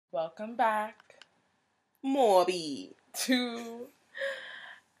Welcome back Morby. to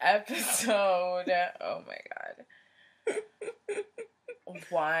episode, oh my god,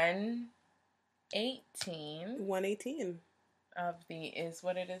 118 118 of the Is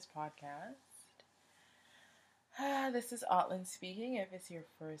What It Is podcast. This is Otlin speaking if it's your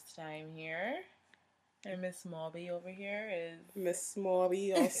first time here. And Miss Morby over here is... Miss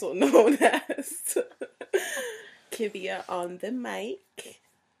Morby, also known as Kivia on the mic.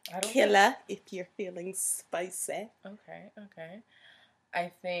 Killer, if you're feeling spicy. Okay. I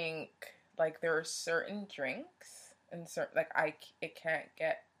think, like, there are certain drinks and certain, like, it can't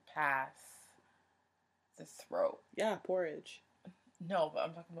get past the throat. Yeah, porridge. No, but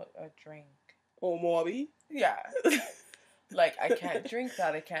I'm talking about a drink. Oh, Morby? Yeah. Like, I can't drink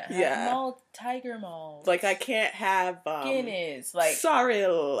that. I can't have malt, tiger malt. Like, I can't have, Guinness. Like,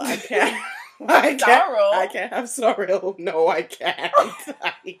 sorrel. I can't. Sorrel? I can't have sorrel. No, I can't.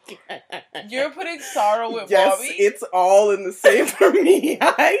 I can't. You're putting sorrel with yes, Bobby? It's all in the same for me.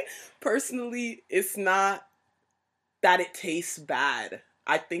 Personally, it's not that it tastes bad.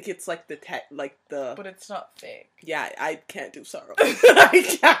 I think it's like But it's not thick. Yeah, I can't do sorrel.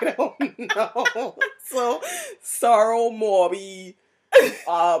 I don't know. So, sorrel, Morby,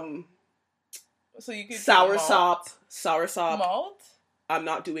 So you could soursop. Malt? I'm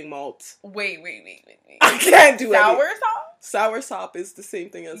not doing malt. Wait. I can't do soursop? Soursop is the same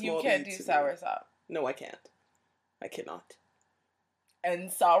thing as Morby. You can't do soursop. No, I can't. I cannot.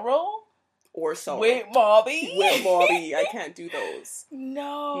 And sorrel? Or sorrel. With Morby? With Morby. I can't do those.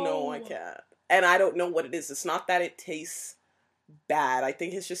 No, I can't. And I don't know what it is. It's not that it tastes bad. I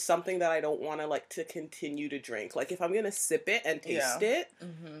think it's just something that I don't want to continue to drink. Like, if I'm going to sip it and taste it,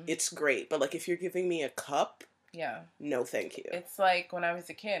 it's great. But, like, if you're giving me a cup, no thank you. It's like when I was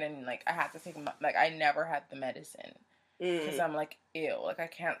a kid and, like, I had to take, like, I never had the medicine. Because I'm, like, ew. Like, I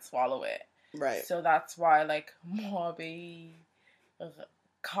can't swallow it. Right. So that's why, like, Morby...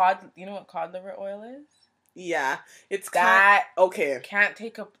 Cod, you know what cod liver oil is? Yeah, it's that. Okay. Can't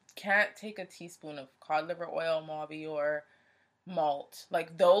take a teaspoon of cod liver oil, Morby, or malt.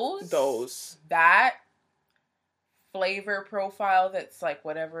 Like those. That flavor profile. That's like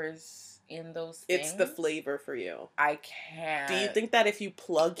whatever is in those things. It's the flavor for you. I can't. Do you think that if you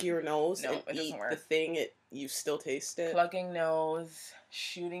plug your nose and eat work. the thing, you still taste it? Plugging nose,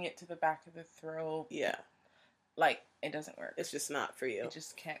 shooting it to the back of the throat. Yeah. Like, it doesn't work. It's just not for you. It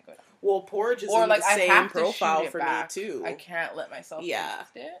just can't go down. Well, porridge is in the same profile for me, too. I can't let myself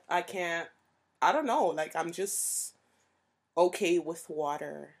taste it. I can't. I don't know. Like, I'm just okay with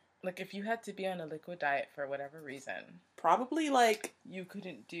water. Like, if you had to be on a liquid diet for whatever reason. Probably, like... You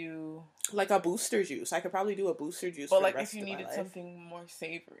couldn't do... Like a booster juice. I could probably do a booster juice for the like, rest if you of my needed life. something more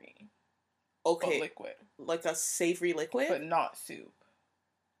savory. Okay. But liquid. Like a savory liquid? But not soup.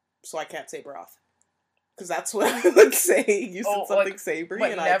 So I can't say broth. Because that's what I would say. You said something savory,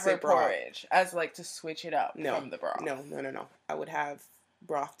 but and never I'd say broth. Porridge, as like to switch it up from the broth. No. I would have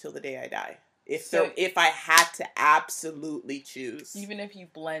broth till the day I die. If I had to absolutely choose. Even if you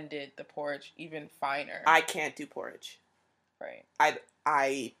blended the porridge even finer. I can't do porridge. Right.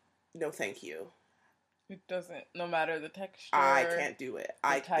 I no thank you. It doesn't, no matter the texture. I can't do it.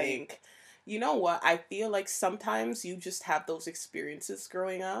 I think, you know what? I feel like sometimes you just have those experiences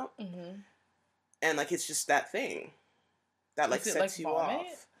growing up. Mm-hmm. And, like, it's just that thing that, like, sets you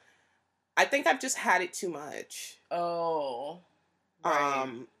off. I think I've just had it too much. Oh.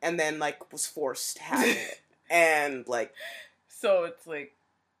 Right. And then, like, was forced to have it. And, like... So it's, like,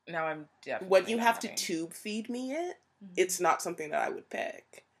 now I'm definitely when you have to tube feed me it, it's not something that I would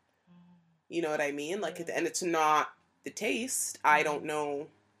pick. You know what I mean? Like, and it's not the taste. I don't know.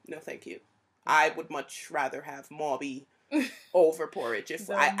 No, thank you. I would much rather have Morby over porridge. If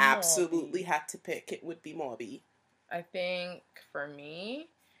I absolutely had to pick, it would be Morby. I think for me,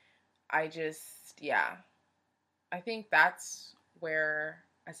 I think that's where,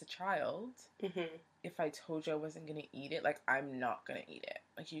 as a child, if I told you I wasn't going to eat it, like, I'm not going to eat it.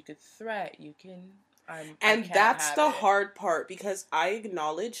 Like, you could threat, you can... And that's the hard part, because I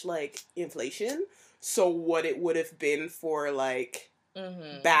acknowledge, like, inflation. So what it would have been for, like,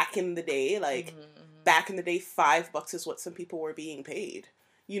 back in the day, like... Back in the day, $5 is what some people were being paid.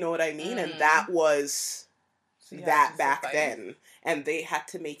 You know what I mean? And that was that back then. And they had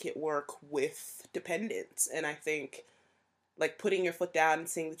to make it work with dependents. And I think, like, putting your foot down and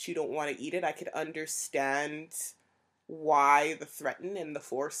saying that you don't want to eat it, I could understand why the threaten and the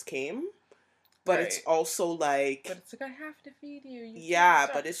force came. But it's also like... But it's like, I have to feed you.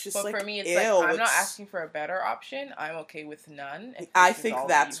 But it's just like, for me, it's like, I'm not asking for a better option. I'm okay with none. I think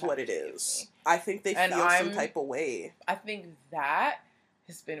that's what it is. I think they feel some type of way. I think that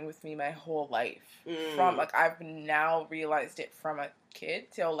has been with me my whole life. From, like, I've now realized it from a kid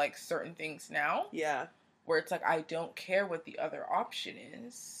till, like, certain things now. Yeah. Where it's like, I don't care what the other option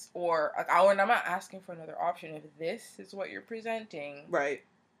is. Or, like, I'm not asking for another option. If this is what you're presenting. Right.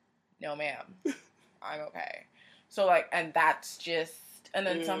 No, ma'am. I'm okay. So, like, and that's just, and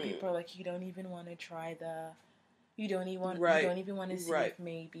then some people are like, you don't even want to try you don't even want to see if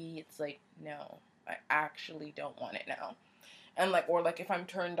maybe. It's like, no, I actually don't want it now. And, like, or, like, if I'm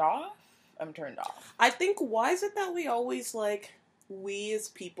turned off, I'm turned off. I think, why is it that we always, like, we as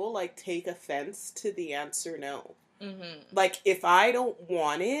people, like, take offense to the answer no? Mm-hmm. Like, if I don't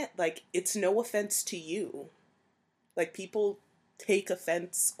want it, like, it's no offense to you. Like, people take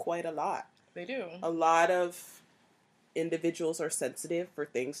offense quite a lot. They do. A lot of individuals are sensitive for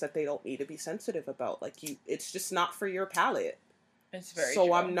things that they don't need to be sensitive about. Like, it's just not for your palate. It's very true.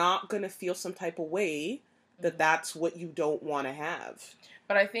 So I'm not going to feel some type of way that that's what you don't want to have.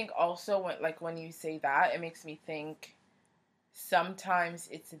 But I think also, when you say that, it makes me think sometimes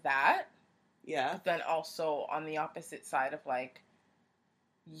it's that. Yeah. But then also on the opposite side of, like,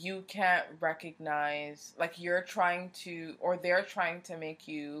 you can't recognize, like, you're trying to, or they're trying to make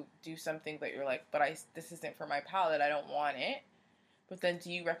you do something that you're like, but this isn't for my palate, I don't want it. But then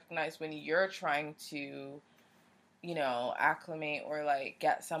do you recognize when you're trying to, you know, acclimate or, like,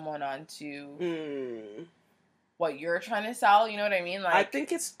 get someone onto what you're trying to sell, you know what I mean? Like, I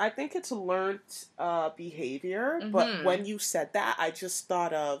think it's learned behavior, but when you said that, I just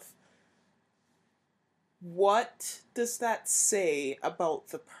thought of, what does that say about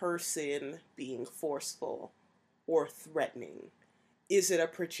the person being forceful or threatening? Is it a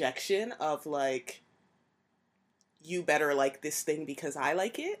projection of, like, you better like this thing because I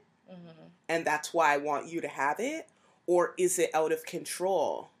like it, and that's why I want you to have it? Or is it out of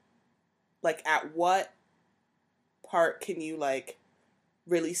control? Like, at what part can you, like,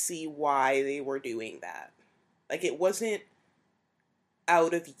 really see why they were doing that? Like, it wasn't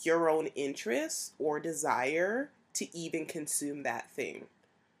out of your own interest or desire to even consume that thing.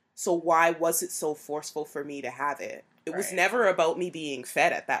 So why was it so forceful for me to have it? It was never about me being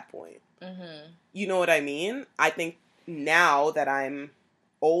fed at that point. You know what I mean? I think now that I'm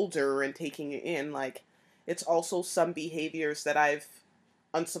older and taking it in, like, it's also some behaviors that I've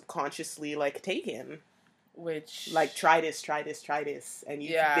unsubconsciously, like, taken. Which, like, try this, and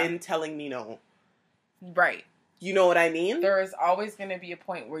you've been telling me no. Right. You know what I mean? There is always going to be a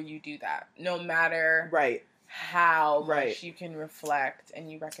point where you do that. No matter how much you can reflect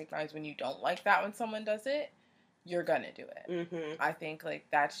and you recognize when you don't like that when someone does it, you're going to do it. I think, like,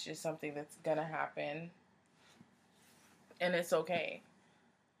 that's just something that's going to happen. And it's okay.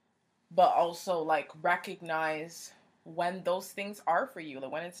 But also, like, recognize when those things are for you.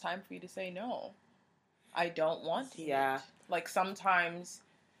 Like, when it's time for you to say no. I don't want to. Yeah. Like, sometimes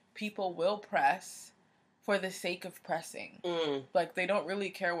people will press for the sake of pressing. Like, they don't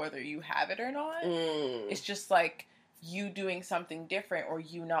really care whether you have it or not. It's just, like, you doing something different or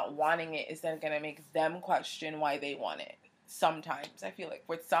you not wanting it is then going to make them question why they want it. Sometimes. I feel like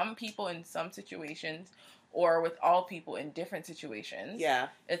with some people in some situations, or with all people in different situations,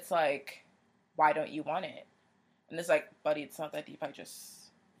 it's like, why don't you want it? And it's like, buddy, it's not that deep. I just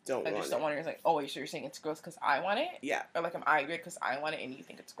don't want it. It's like, oh, wait, so you're saying it's gross because I want it? Yeah. Or, like, am I weird because I want it and you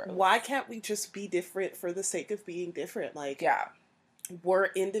think it's gross? Why can't we just be different for the sake of being different? Like, we're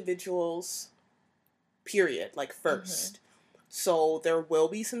individuals, period. Like, first. So there will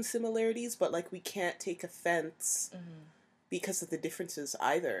be some similarities, but, like, we can't take offense because of the differences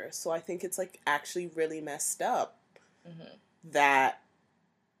either. So I think it's, like, actually really messed up that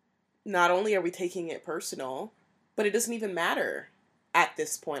not only are we taking it personal, but it doesn't even matter. At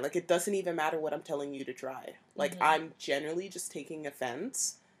this point, like, it doesn't even matter what I'm telling you to try. Like, I'm generally just taking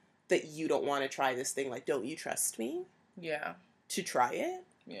offense that you don't want to try this thing. Like, don't you trust me? Yeah. To try it?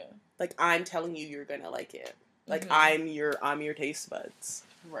 Yeah. Like, I'm telling you you're gonna like it. Like, I'm your taste buds.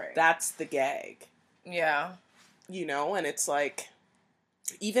 Right. That's the gag. Yeah. You know, and it's like,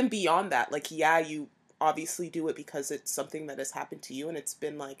 even beyond that, like, yeah, you obviously do it because it's something that has happened to you, and it's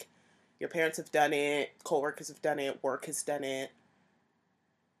been, like, your parents have done it, coworkers have done it, work has done it.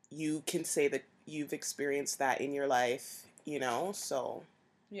 You can say that you've experienced that in your life, you know, so.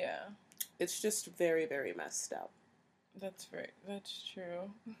 Yeah. It's just very, very messed up. That's true.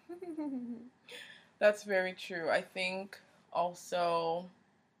 That's very true. I think also,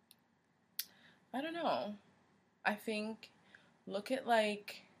 I don't know. I think, look at,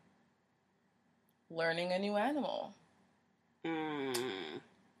 like, learning a new animal.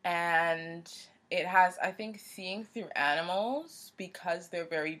 And it has, I think, seeing through animals, because they're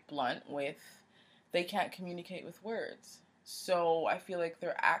very blunt with, they can't communicate with words. So I feel like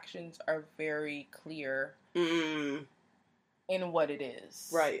their actions are very clear in what it is.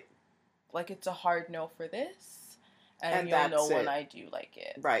 Right. Like, it's a hard no for this, and you'll know when I do like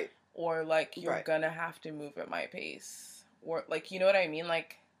it. Right. Or, like, you're gonna have to move at my pace. Or, like, you know what I mean?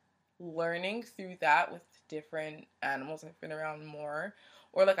 Like, learning through that with different animals I've been around more.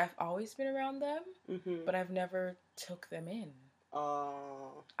 Or, like, I've always been around them, but I've never took them in.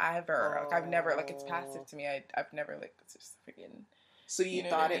 Ever. Like, I've never, like, it's passive to me. I've never, like, it's just freaking... So you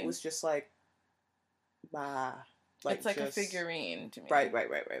thought it was just, like, bah. Like, it's like just a figurine to me. Right.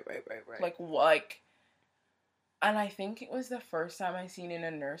 Like, and I think it was the first time I seen in a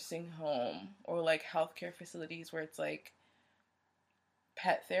nursing home or, like, healthcare facilities where it's, like,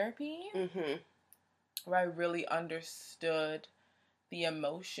 pet therapy. Where I really understood the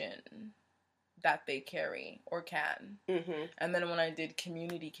emotion that they carry or can. And then when I did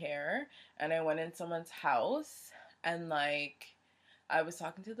community care and I went in someone's house and, like, I was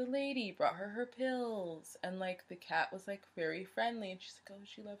talking to the lady, brought her pills, and, like, the cat was, like, very friendly, and she's like, oh,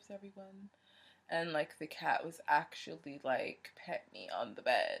 she loves everyone. And, like, the cat was actually, like, pet me on the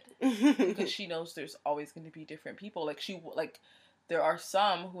bed. Because she knows there's always going to be different people. Like, there are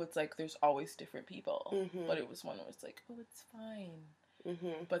some who it's, like, there's always different people. But it was one where it's, like, oh, it's fine.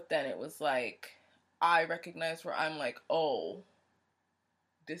 But then it was, like, I recognize where I'm, like, oh,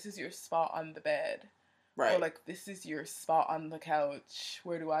 this is your spot on the bed. Right. Or, like, this is your spot on the couch.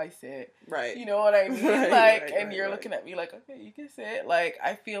 Where do I sit? Right. You know what I mean? And you're looking at me like, okay, you can sit. Like,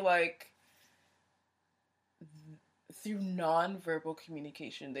 I feel like through non-verbal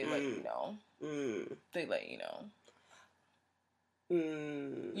communication, they let you know. They let you know.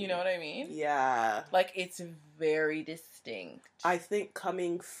 You know what I mean? Yeah. Like, it's very distinct. I think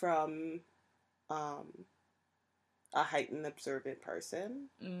coming from a heightened observant person,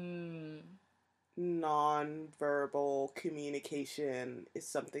 non-verbal communication is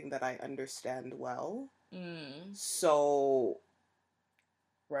something that I understand well. So,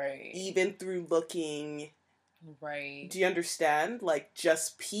 right. Even through looking, right. Do you understand? Like,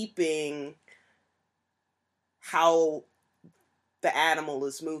 just peeping how the animal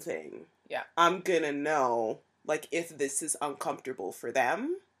is moving. Yeah. I'm gonna know, like, if this is uncomfortable for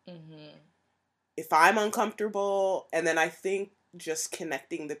them. If I'm uncomfortable, and then I think just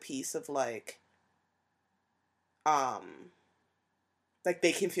connecting the piece of, like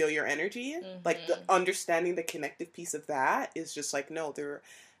they can feel your energy. Like, the understanding the connective piece of that is just like, no, there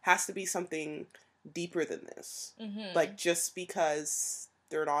has to be something deeper than this. Like, just because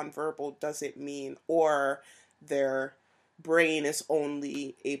they're nonverbal doesn't mean, or their brain is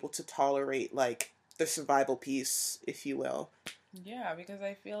only able to tolerate, like, the survival piece, if you will. Yeah, because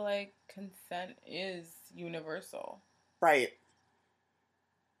I feel like consent is universal. Right.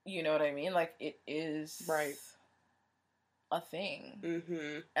 You know what I mean? Like, it is... Right. A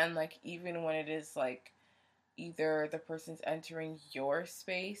thing. And, like, even when it is, like, either the person's entering your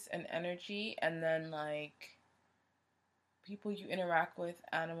space and energy, and then, like, people you interact with,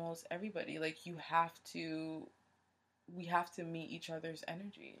 animals, everybody, like, we have to meet each other's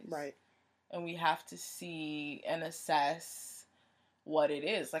energies. Right. And we have to see and assess what it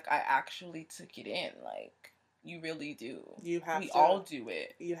is. Like, I actually took it in. Like, you really do. We all do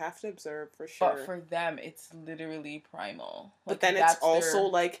it. You have to observe, for sure. But for them, it's literally primal. Like, but then it's also,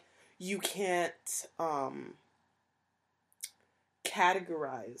 like, you can't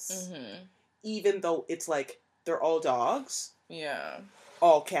categorize. Even though it's, like, they're all dogs. Yeah.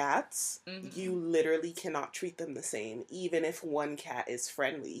 All cats. You literally cannot treat them the same. Even if one cat is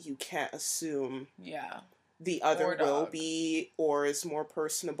friendly, you can't assume... Yeah. The other will be, or is more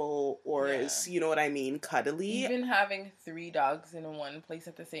personable, or is, you know what I mean, cuddly. Even having 3 dogs in one place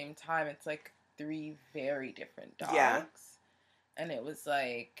at the same time, it's like 3 very different dogs. Yeah. And it was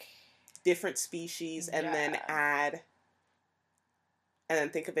like... different species, and then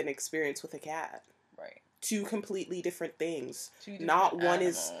think of an experience with a cat. Right. 2 completely different things. 2 different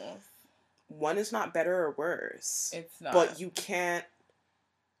animals. One is not better or worse. It's not. But you can't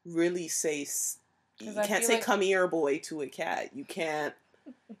really say... You can't say, like, come here, boy, to a cat. You can't...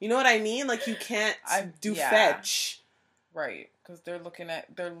 You know what I mean? Like, you can't do fetch. Right. Because they're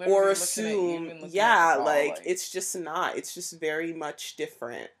literally or assume, looking at you at the ball, like, it's just not. It's just very much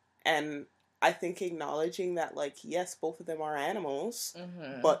different. And I think acknowledging that, like, yes, both of them are animals,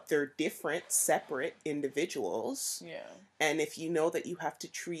 but they're different, separate individuals. Yeah. And if you know that you have to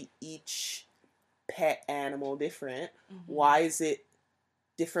treat each pet animal different, why is it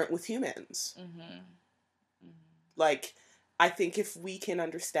different with humans? Like, I think if we can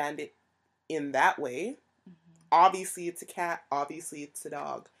understand it in that way, obviously it's a cat, obviously it's a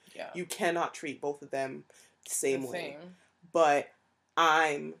dog. Yeah. You cannot treat both of them the same way. but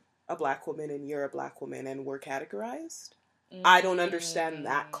I'm a black woman and you're a black woman and we're categorized. I don't understand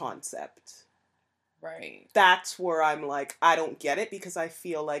that concept. Right. That's where I'm like, I don't get it, because I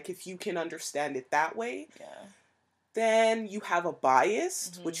feel like if you can understand it that way, then you have a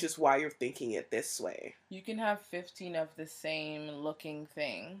bias, which is why you're thinking it this way. You can have 15 of the same looking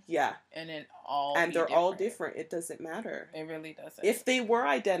thing. Yeah. And they're all different. It doesn't matter. It really doesn't. If they were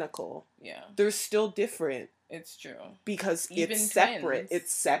identical, they're still different. It's true. Because even it's separate. Twins.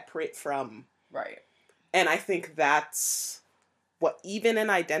 It's separate from. Right. And I think that's what even an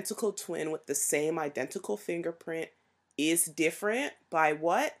identical twin with the same identical fingerprint is different by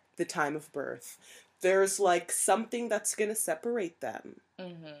what? The time of birth. There's like something that's going to separate them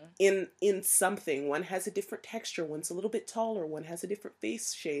in something. One has a different texture. One's a little bit taller. One has a different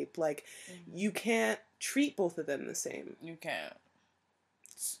face shape. Like, you can't treat both of them the same. You can't.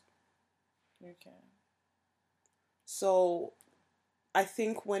 You can't. So, I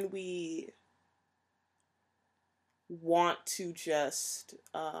think when we want to just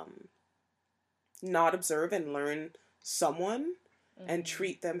not observe and learn someone and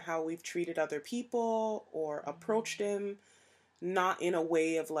treat them how we've treated other people or approach them, not in a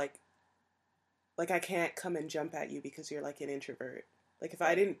way of like I can't come and jump at you because you're like an introvert. Like, if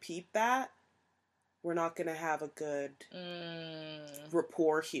I didn't peep that, we're not going to have a good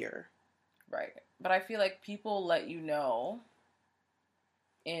rapport here. Right. But I feel like people let you know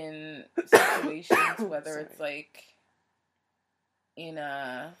in situations, whether it's like in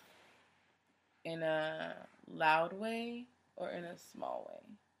a loud way or in a small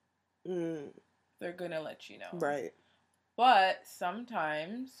way. They're gonna let you know. Right. But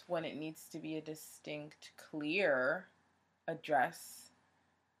sometimes when it needs to be a distinct, clear address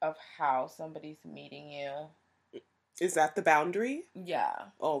of how somebody's meeting you. Is that the boundary? Yeah.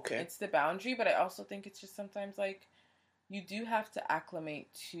 Oh, okay. It's the boundary, but I also think it's just sometimes like you do have to acclimate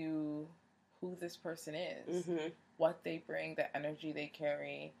to who this person is, what they bring, the energy they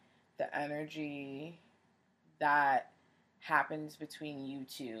carry, the energy that happens between you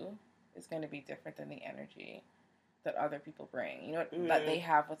two is going to be different than the energy that other people bring, you know, that they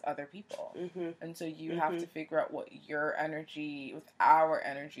have with other people. And so you have to figure out what your energy with our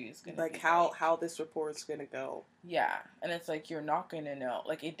energy is going to be. Like how this rapport is going to go. Yeah. And it's like, you're not going to know.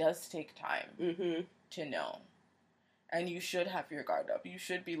 Like, it does take time to know. And you should have your guard up. You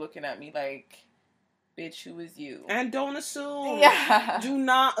should be looking at me like, bitch, who is you? And don't assume. Yeah. Do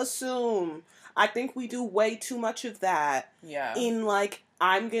not assume. I think we do way too much of that. Yeah. In like,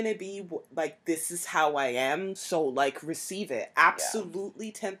 I'm gonna be like, this is how I am, so like, receive it.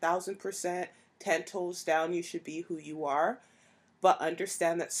 Absolutely, 10,000%, 10 toes down, you should be who you are. But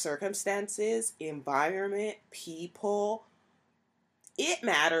understand that circumstances, environment, people, it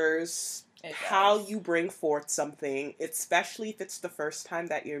matters. How you bring forth something, especially if it's the first time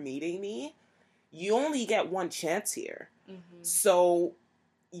that you're meeting me. You only get one chance here. So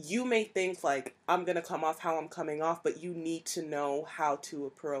you may think like, I'm going to come off how I'm coming off, but you need to know how to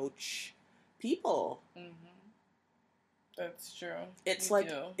approach people. That's true. It's you like,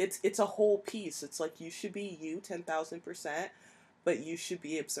 it's a whole piece. It's like, you should be you 10,000%, but you should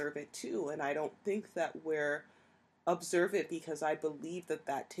be observant too. And I don't think that we're observant because I believe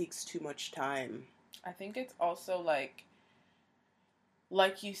that takes too much time. I think it's also like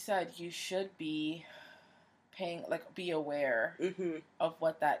you said, you should be paying, like, be aware of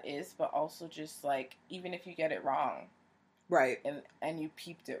what that is, but also just like, even if you get it wrong, right, and you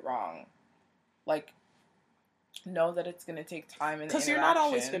peeped it wrong, like, know that it's gonna take time in the interaction. Because you're not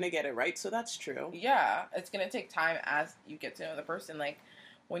always gonna get it right, so that's true. Yeah, it's gonna take time as you get to know the person. Like,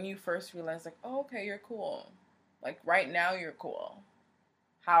 when you first realize, like, oh, okay, you're cool. Like, right now you're cool.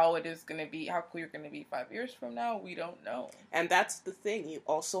 How it is going to be, how cool you're going to be 5 years from now, we don't know. And that's the thing. You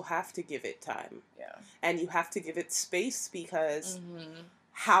also have to give it time. Yeah. And you have to give it space, because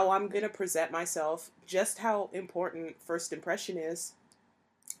how I'm going to present myself, just how important first impression is,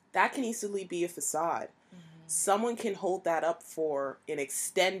 that can easily be a facade. Someone can hold that up for an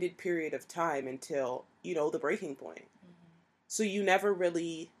extended period of time until, you know, the breaking point. So you never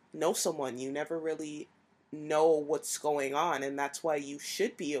really know someone. You never really know what's going on, and that's why you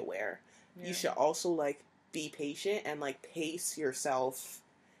should be aware. You should also like be patient and like pace yourself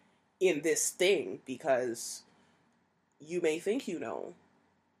in this thing, because you may think you know.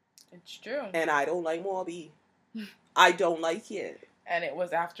 It's true. And I don't like Moby. I don't like it. And it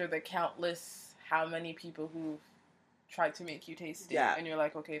was after the countless how many people who tried to make you taste it, and you're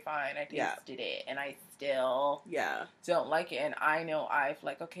like, okay, fine, I tasted it, and I still don't like it. And I know I've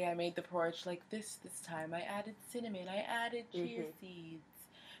like, okay, I made the porridge like this time. I added cinnamon, I added chia seeds,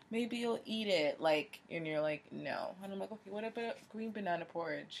 maybe you'll eat it, like, and you're like, no. And I'm like, okay, what about green banana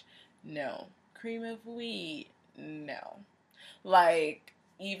porridge? No. Cream of wheat? No. Like,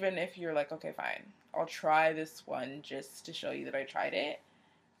 even if you're like, okay, fine, I'll try this one just to show you that I tried it.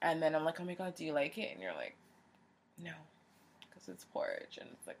 And then I'm like, oh my God, do you like it? And you're like, no, because it's porridge. And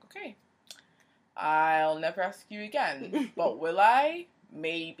it's like, okay, I'll never ask you again. But will I?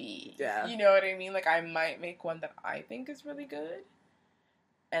 Maybe. Yeah. You know what I mean? Like, I might make one that I think is really good.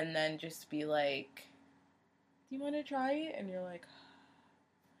 And then just be like, do you want to try it? And you're like,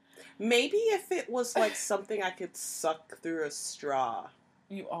 maybe if it was like something I could suck through a straw.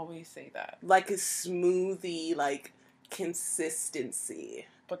 You always say that. Like a smoothie, like, consistency.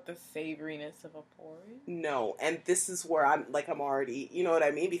 But the savoriness of a porridge? No, and this is where I'm already, you know what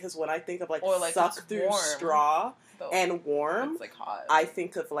I mean? Because when I think of, like suck through warm, straw and warm, it's, like, hot. I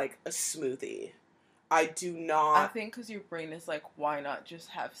think of, like, a smoothie. I do not... I think because your brain is like, why not just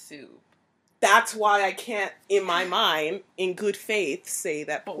have soup? That's why I can't, in my mind, in good faith, say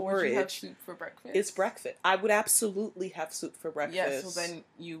that but porridge... would you have soup for breakfast? It's breakfast. I would absolutely have soup for breakfast. Yeah, so then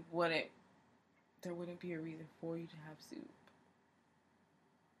you wouldn't... There wouldn't be a reason for you to have soup.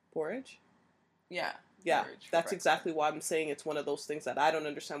 Porridge? Yeah. Yeah, that's exactly why I'm saying it's one of those things that I don't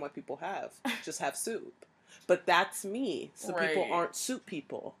understand why people have. Just have soup. But that's me. Some people aren't soup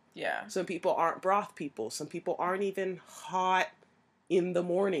people. Yeah. Some people aren't broth people. Some people aren't even hot in the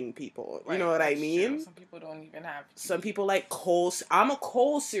morning people. You know what I mean? True. Some people don't even have... Some people like cold... I'm a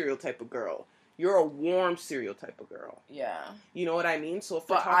cold cereal type of girl. You're a warm cereal type of girl. Yeah. You know what I mean? So if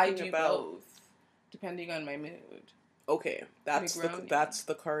we're talking about... both, depending on my mood. Okay, that's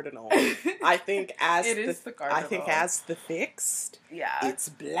the cardinal. I think as the cardinal. I think as the fixed, it's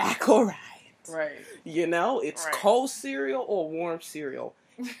black or white. Right. You know, it's cold cereal or warm cereal.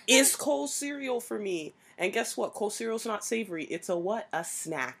 It's cold cereal for me. And guess what? Cold cereal's not savory. It's a what? A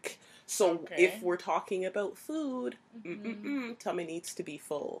snack. So if we're talking about food, tummy needs to be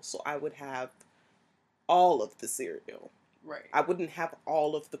full. So I would have all of the cereal. Right. I wouldn't have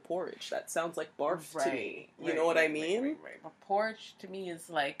all of the porridge. That sounds like barf to me. You know what I mean? Right. But porridge to me is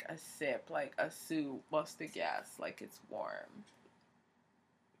like a sip, like a soup, bust a gas, like it's warm.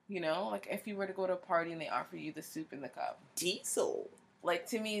 You know? Like if you were to go to a party and they offer you the soup in the cup. Diesel. Like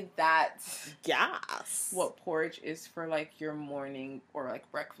to me, that's gas. What porridge is for like your morning or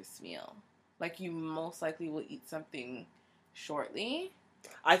like breakfast meal. Like you most likely will eat something shortly.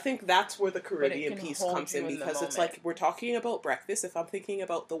 I think that's where the Caribbean piece comes in because it's like we're talking about breakfast. If I'm thinking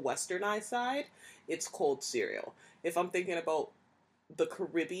about the westernized side, it's cold cereal. If I'm thinking about the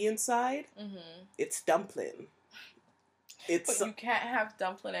Caribbean side, it's dumpling. But you can't have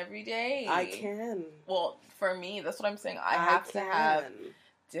dumpling every day. I can. Well, for me, that's what I'm saying. I have to have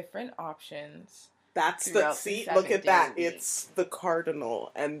different options. That's look at that. It's the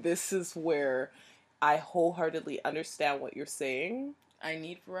cardinal. And this is where I wholeheartedly understand what you're saying. I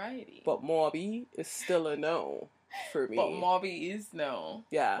need variety. But Mauby is still a no for me. But Mauby is no.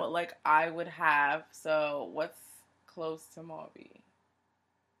 Yeah. But like I would have, so what's close to Mauby?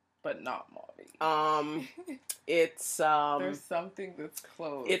 But not Mauby. It's there's something that's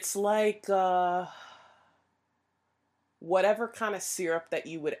close. It's like whatever kind of syrup that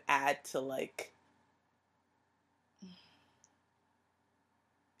you would add to like,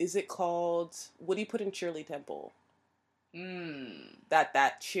 is it called, what do you put in Shirley Temple?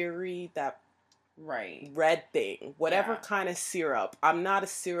 That cherry, that red thing, whatever kind of syrup. I'm not a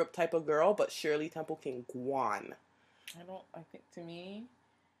syrup type of girl, but Shirley Temple can go on. I think to me,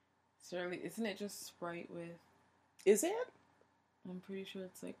 Shirley, isn't it just Sprite with? Is it? I'm pretty sure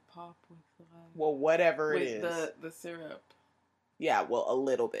it's like pop with well, whatever it is. The syrup. Yeah, well, a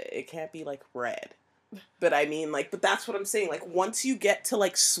little bit. It can't be like red. But I mean, like, but that's what I'm saying. Like, once you get to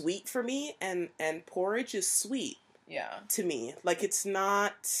like sweet for me, and porridge is sweet. Yeah. To me, like it's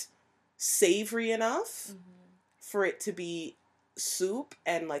not savory enough for it to be soup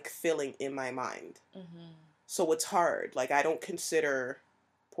and like filling in my mind. So it's hard. Like I don't consider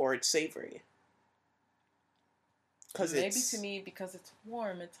porridge savory. Maybe to me because it's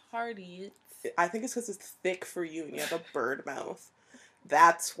warm, it's hearty. I think it's because it's thick for you and you have a bird mouth.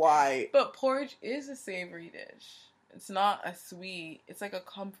 That's why. But porridge is a savory dish. It's not a sweet. It's like a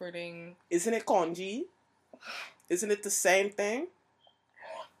comforting. Isn't it congee? Isn't it the same thing?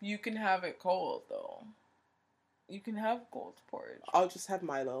 You can have it cold, though. You can have cold porridge. I'll just have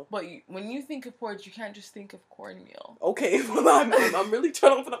Milo. But when you think of porridge, you can't just think of cornmeal. Okay, well, I'm really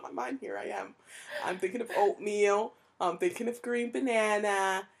trying to open up my mind here. I am. I'm thinking of oatmeal. I'm thinking of green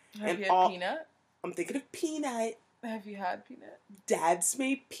banana. Have you had peanut? I'm thinking of peanut. Have you had peanut? Dad's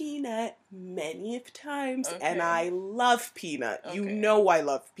made peanut many of times, and I love peanut. Okay. You know I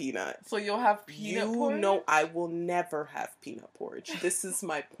love peanut. So you'll have peanut porridge? You know I will never have peanut porridge. This is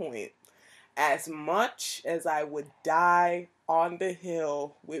my point. As much as I would die on the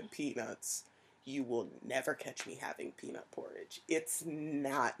hill with peanuts, you will never catch me having peanut porridge. It's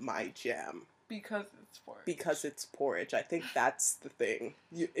not my jam. Because it's porridge. Because it's porridge. I think that's the thing.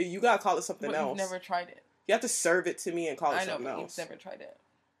 You gotta call it something else. You've never tried it. You have to serve it to me and call it something else. I know, but you've never tried it.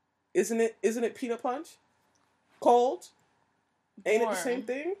 Isn't it peanut punch? Cold? Ain't it the same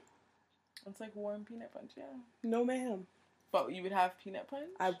thing? It's like warm peanut punch, yeah. No, ma'am. But you would have peanut punch?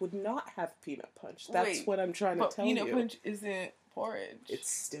 I would not have peanut punch. That's what I'm trying to tell you. But peanut punch isn't porridge. It's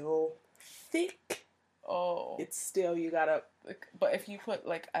still thick. Oh. It's still, you gotta... But if you put,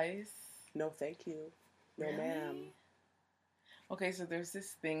 like, ice... No, thank you. No, really? Ma'am. Okay, so there's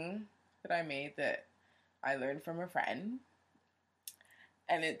this thing that I made that I learned from a friend.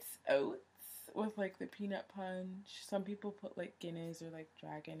 And it's oats with, like, the peanut punch. Some people put, like, Guinness or, like,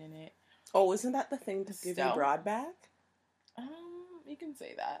 Dragon in it. Oh, isn't that the thing to give you broad back? You can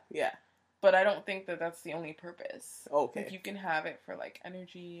say that. Yeah. But I don't think that that's the only purpose. Okay. Like, you can have it for, like,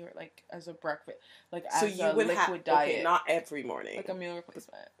 energy or, like, as a breakfast. Like, so as a liquid diet. Okay, not every morning. Like a meal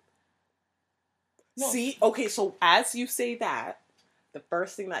replacement. No. See? Okay, so as you say that, the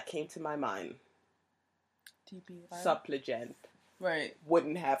first thing that came to my mind... TP. Suppligent. Right.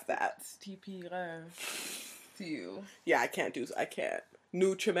 Wouldn't have that. It's TP to you. Yeah, I can't.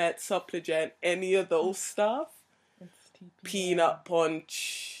 Nutriment, Suppligent, any of those stuff. Peanut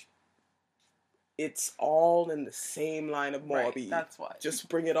punch. It's all in the same line of Morby. Right, that's why. Just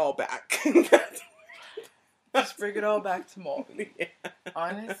bring it all back. Just bring it all back to Morby. Yeah.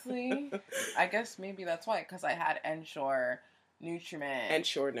 Honestly, I guess maybe that's why. Because I had Ensure, Nutriment.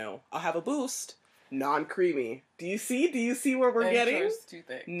 Ensure, no. I'll have a Boost. Non-creamy. Do you see where we're getting? Ensure's too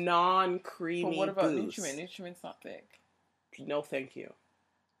thick. Non-creamy Boost. But what about Nutriment? Nutriment's not thick. No, thank you.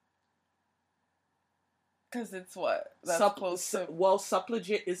 Because it's what? That's close to... Well,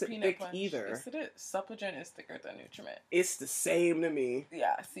 Suppligent isn't thick punch. either. Yes, it is. Suppligent is thicker than Nutriment. It's the same to me.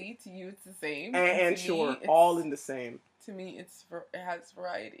 Yeah, see? To you, it's the same. And sure, all in the same. To me, it has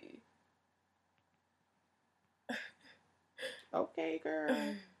variety. Okay, girl.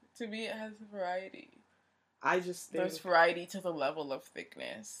 To me, it has variety. I just think... There's variety to the level of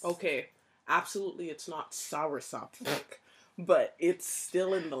thickness. Okay. Absolutely, it's not soursop thick. But it's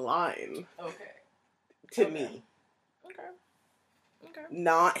still in the line. Okay. To me. Okay.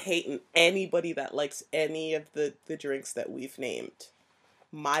 Not hating anybody that likes any of the drinks that we've named.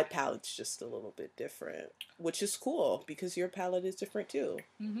 My palate's just a little bit different. Which is cool, because your palate is different too.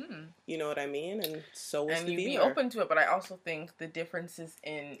 Mm-hmm. You know what I mean? And so is the viewer. And you'd be open to it, but I also think the differences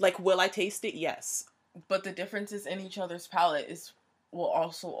in... Like, will I taste it? Yes. But the differences in each other's palate will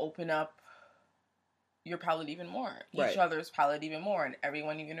also open up your palate even more. Each other's palate even more, and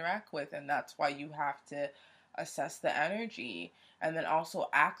everyone you interact with. And that's why you have to assess the energy and then also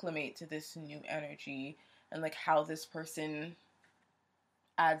acclimate to this new energy and, like, how this person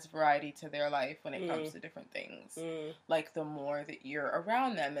adds variety to their life when it comes to different things. Like, the more that you're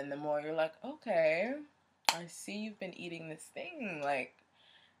around them and the more you're like, okay, I see you've been eating this thing. Like,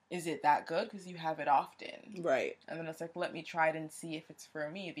 is it that good? Because you have it often. Right. And then it's like, let me try it and see if it's for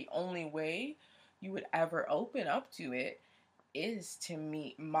me. The only way you would ever open up to it is to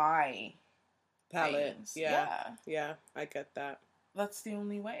meet my palate. Yeah, I get that. That's the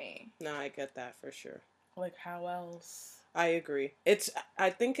only way. No, I get that for sure. Like, how else? I agree. I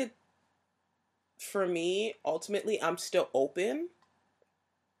think for me, ultimately, I'm still open,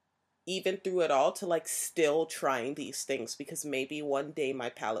 even through it all, to, like, still trying these things, because maybe one day my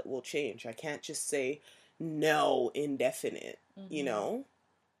palate will change. I can't just say no indefinite, you know?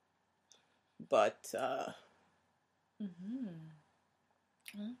 But,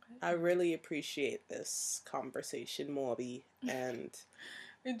 I really appreciate this conversation, Morby, and...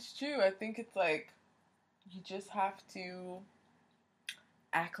 It's true. I think it's like, you just have to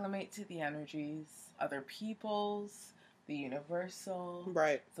acclimate to the energies, other people's, the universal,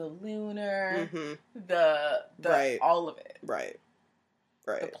 the lunar, the all of it. Right.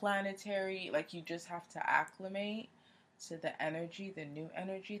 The planetary, like, you just have to acclimate to the energy, the new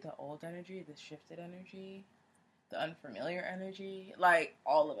energy, the old energy, the shifted energy, the unfamiliar energy, like,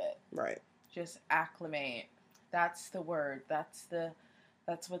 all of it. Right. Just acclimate. That's the word. That's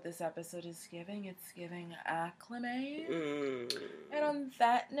what this episode is giving. It's giving acclimate. And on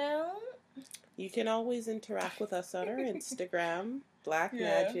that note, you can always interact with us on our Instagram, Black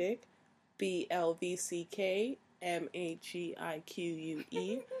Magic, BLVCK MAGIQUE.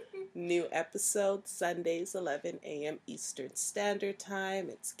 New episode, Sundays, 11 a.m. Eastern Standard Time.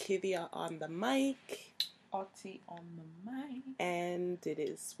 It's Kivia on the mic. Otty on the mic. And it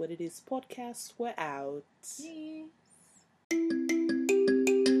is what it is podcast. We're out. Yes.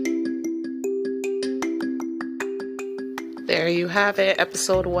 There you have it,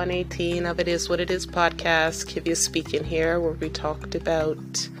 episode 118 of It Is What It Is podcast. Kivia speaking here, where we talked about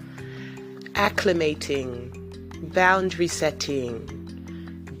acclimating, boundary setting,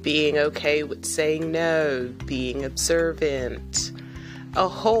 being okay with saying no, being observant, a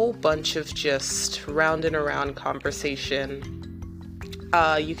whole bunch of just round and around conversation.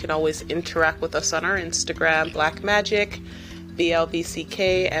 You can always interact with us on our Instagram, Black Magic,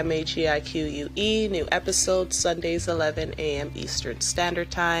 BLBCKMAGIQUE. New episode Sundays 11 a.m. Eastern Standard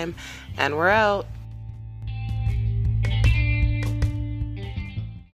Time, and we're out.